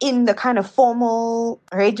in the kind of formal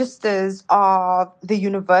registers of the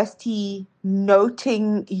university,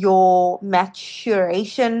 noting your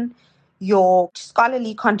maturation, your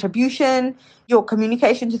scholarly contribution, your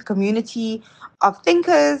communication to the community of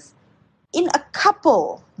thinkers. In a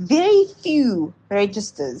couple, very few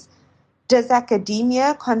registers, does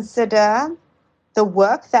academia consider the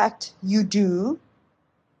work that you do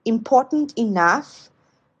important enough,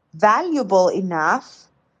 valuable enough,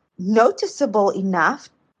 noticeable enough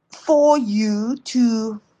for you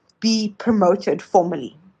to be promoted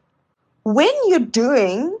formally. When you're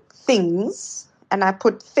doing things, and I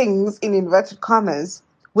put things in inverted commas,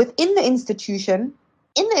 within the institution,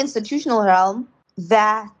 in the institutional realm,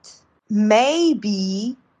 that may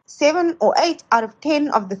be 7 or 8 out of 10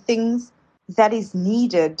 of the things that is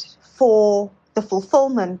needed for the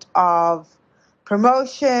fulfillment of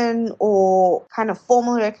promotion or kind of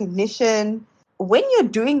formal recognition. When you're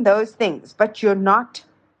doing those things, but you're not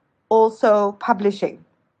also publishing,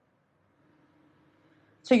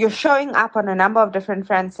 so you're showing up on a number of different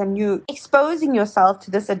fronts and you exposing yourself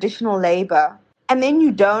to this additional labor, and then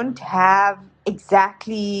you don't have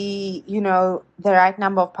exactly, the right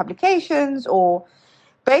number of publications, or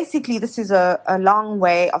basically this is a long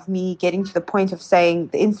way of me getting to the point of saying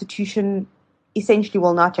the institution essentially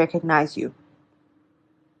will not recognize you.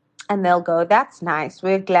 And they'll go, that's nice.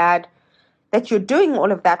 We're glad that you're doing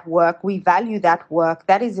all of that work. We value that work.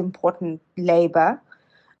 That is important labor.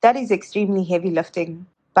 That is extremely heavy lifting.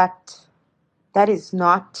 But that is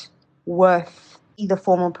not worth either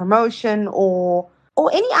formal promotion or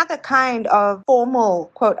any other kind of formal,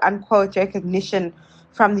 quote unquote, recognition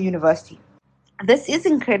from the university. This is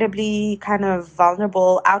incredibly kind of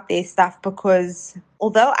vulnerable, out there stuff, because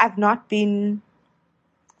although I've not been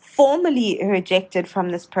formally rejected from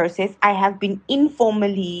this process, I have been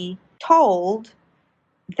informally told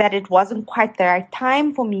that it wasn't quite the right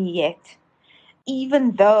time for me yet,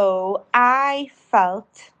 even though I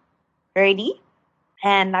felt ready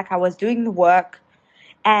and like I was doing the work,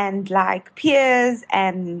 and like peers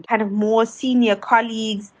and kind of more senior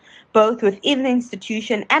colleagues, both within the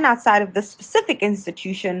institution and outside of the specific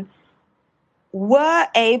institution, were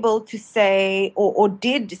able to say or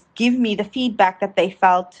did give me the feedback that they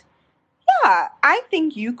felt, yeah, I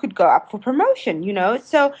think you could go up for promotion,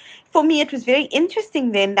 So for me, it was very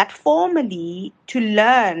interesting then that formally to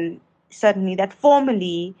learn, certainly that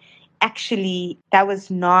formally, actually, that was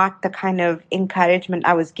not the kind of encouragement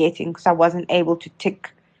I was getting, because I wasn't able to tick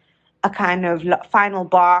a kind of final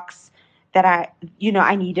box that I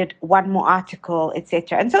needed one more article,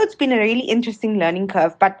 etc. And so it's been a really interesting learning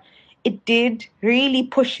curve, but it did really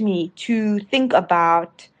push me to think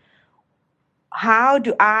about, how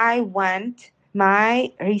do I want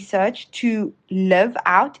my research to live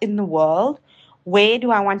out in the world? Where do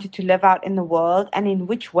I want it to live out in the world? And in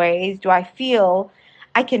which ways do I feel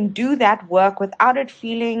I can do that work without it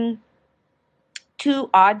feeling too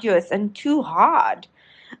arduous and too hard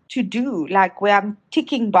to do, like where I'm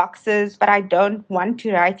ticking boxes, but I don't want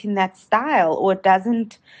to write in that style, or it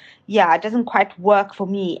doesn't quite work for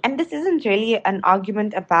me. And this isn't really an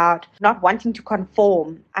argument about not wanting to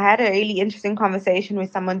conform. I had a really interesting conversation where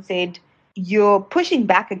someone said, you're pushing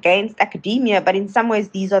back against academia, but in some ways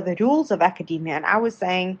these are the rules of academia. And I was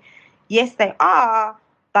saying, yes, they are,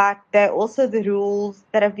 but they're also the rules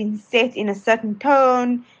that have been set in a certain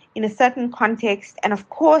tone, in a certain context. And of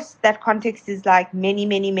course, that context is like many,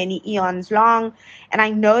 many, many eons long. And I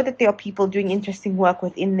know that there are people doing interesting work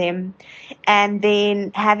within them. And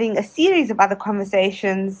then having a series of other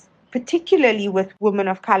conversations, particularly with women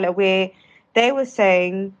of color, where they were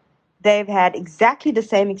saying they've had exactly the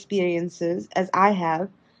same experiences as I have.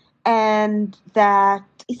 And that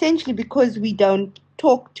essentially, because we don't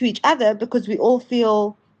talk to each other, because we all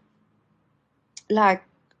feel like,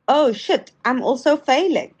 oh shit, I'm also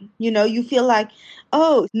failing. You feel like,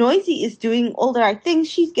 oh, Noisy is doing all the right things.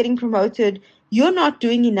 She's getting promoted. You're not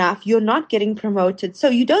doing enough. You're not getting promoted. So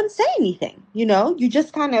you don't say anything, you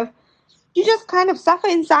just kind of suffer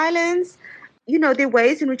in silence. There are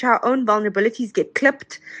ways in which our own vulnerabilities get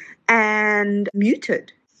clipped and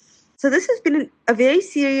muted. So this has been a very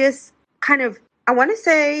serious kind of, I want to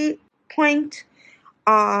say, point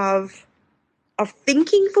of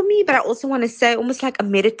thinking for me, but I also want to say almost like a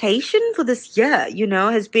meditation for this year,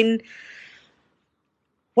 has been,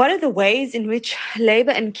 what are the ways in which labor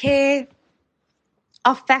and care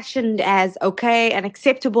are fashioned as okay and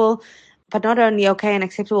acceptable, but not only okay and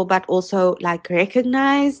acceptable, but also like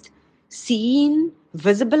recognized, seen,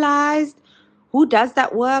 visibilized. Who does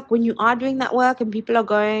that work when you are doing that work and people are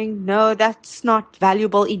going, no, that's not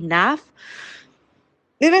valuable enough?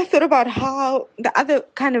 Then I thought about how the other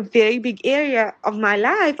kind of very big area of my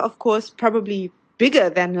life, of course, probably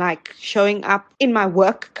bigger than like showing up in my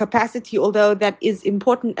work capacity, although that is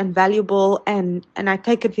important and valuable and I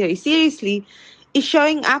take it very seriously, is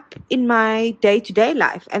showing up in my day-to-day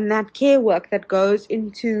life, and that care work that goes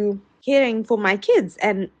into caring for my kids,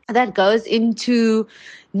 and that goes into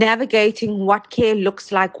navigating what care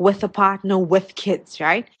looks like with a partner, with kids,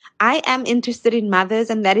 right? I am interested in mothers,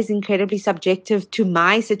 and that is incredibly subjective to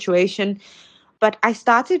my situation. But I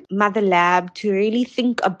started Mother Lab to really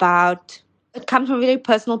think about, it comes from a very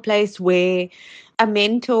personal place where a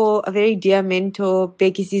mentor, a very dear mentor,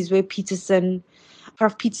 Becky Sizwe Peterson,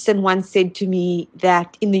 Prof. Peterson once said to me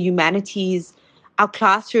that in the humanities, our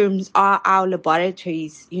classrooms are our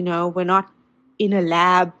laboratories. You know, we're not in a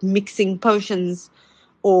lab mixing potions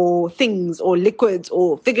or things or liquids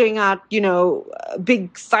or figuring out,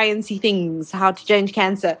 big sciencey things, how to change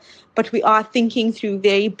cancer. But we are thinking through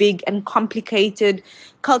very big and complicated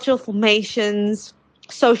cultural formations,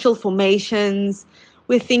 social formations.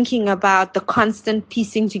 We're thinking about the constant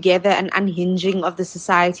piecing together and unhinging of the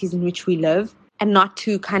societies in which we live, and not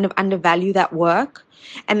to kind of undervalue that work.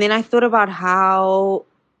 And then I thought about how,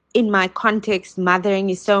 in my context,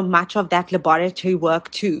 mothering is so much of that laboratory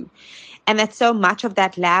work too. And that so much of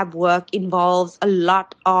that lab work involves a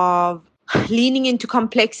lot of leaning into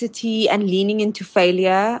complexity and leaning into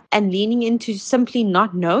failure and leaning into simply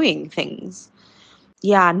not knowing things.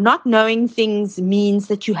 Yeah, not knowing things means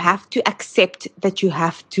that you have to accept that you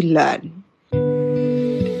have to learn.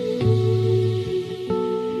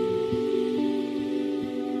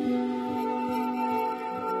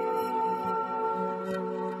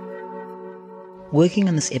 Working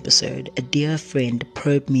on this episode, a dear friend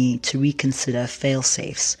probed me to reconsider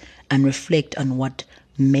fail-safes and reflect on what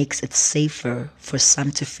makes it safer for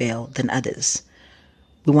some to fail than others.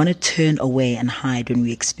 We want to turn away and hide when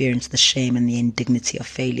we experience the shame and the indignity of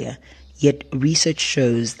failure, yet research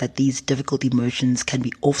shows that these difficult emotions can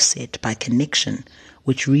be offset by connection,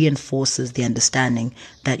 which reinforces the understanding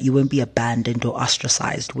that you won't be abandoned or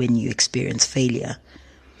ostracized when you experience failure.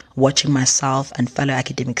 Watching myself and fellow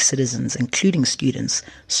academic citizens, including students,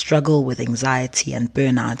 struggle with anxiety and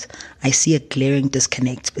burnout, I see a glaring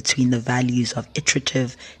disconnect between the values of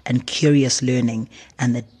iterative and curious learning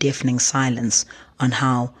and the deafening silence on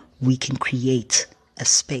how we can create a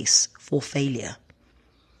space for failure.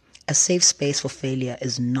 A safe space for failure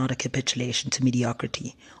is not a capitulation to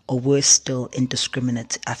mediocrity, or worse still,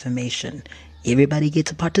 indiscriminate affirmation. Everybody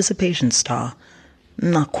gets a participation star.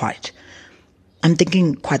 Not quite. I'm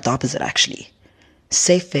thinking quite the opposite, actually.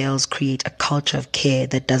 Safe fails create a culture of care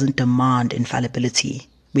that doesn't demand infallibility.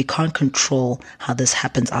 We can't control how this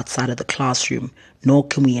happens outside of the classroom, nor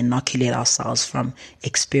can we inoculate ourselves from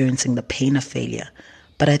experiencing the pain of failure.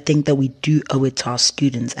 But I think that we do owe it to our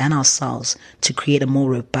students and ourselves to create a more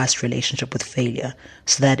robust relationship with failure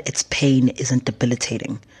so that its pain isn't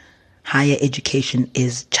debilitating. Higher education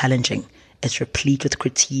is challenging. It's replete with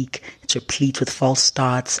critique, it's replete with false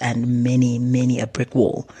starts and many, many a brick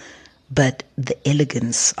wall. But the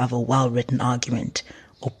elegance of a well-written argument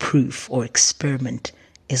or proof or experiment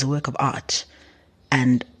is a work of art.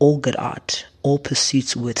 And all good art, all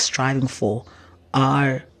pursuits worth striving for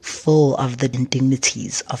are full of the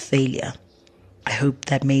indignities of failure. I hope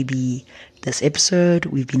that maybe this episode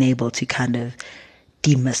we've been able to kind of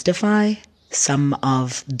demystify some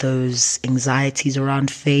of those anxieties around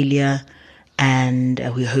failure. And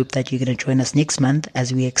we hope that you're going to join us next month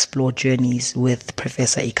as we explore journeys with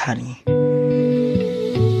Professor Ikani.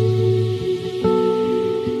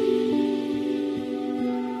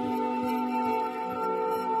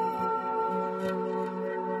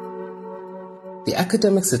 The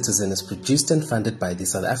Academic Citizen is produced and funded by the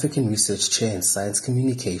South African Research Chair in Science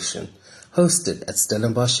Communication, hosted at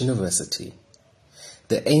Stellenbosch University.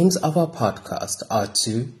 The aims of our podcast are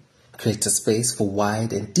to create a space for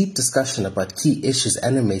wide and deep discussion about key issues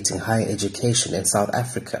animating higher education in South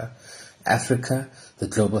Africa, Africa, the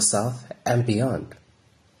Global South, and beyond.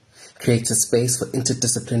 Create a space for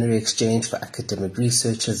interdisciplinary exchange for academic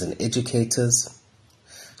researchers and educators.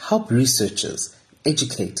 Help researchers,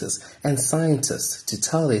 educators, and scientists to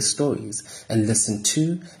tell their stories and listen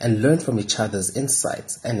to and learn from each other's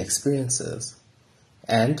insights and experiences.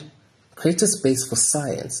 And create a space for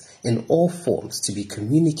science in all forms to be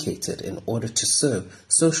communicated in order to serve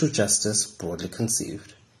social justice broadly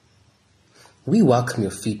conceived. We welcome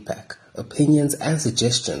your feedback, opinions, and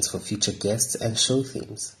suggestions for future guests and show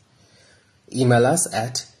themes. Email us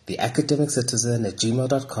at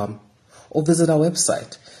theacademiccitizen@gmail.com or visit our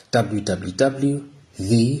website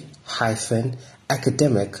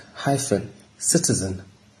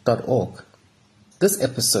www.the-academic-citizen.org. This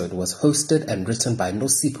episode was hosted and written by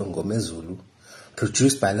Nosipho Mngomezulu,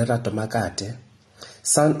 produced by Lerato Makate,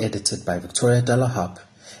 sound edited by Victoria Delahop,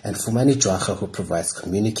 and Fumani Jwacha, who provides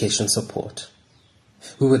communication support.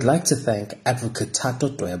 We would like to thank Adv Thato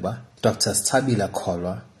Toeba, Dr Sthabile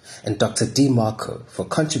Kolwa, and Dr Dee Marco for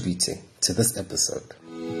contributing to this episode.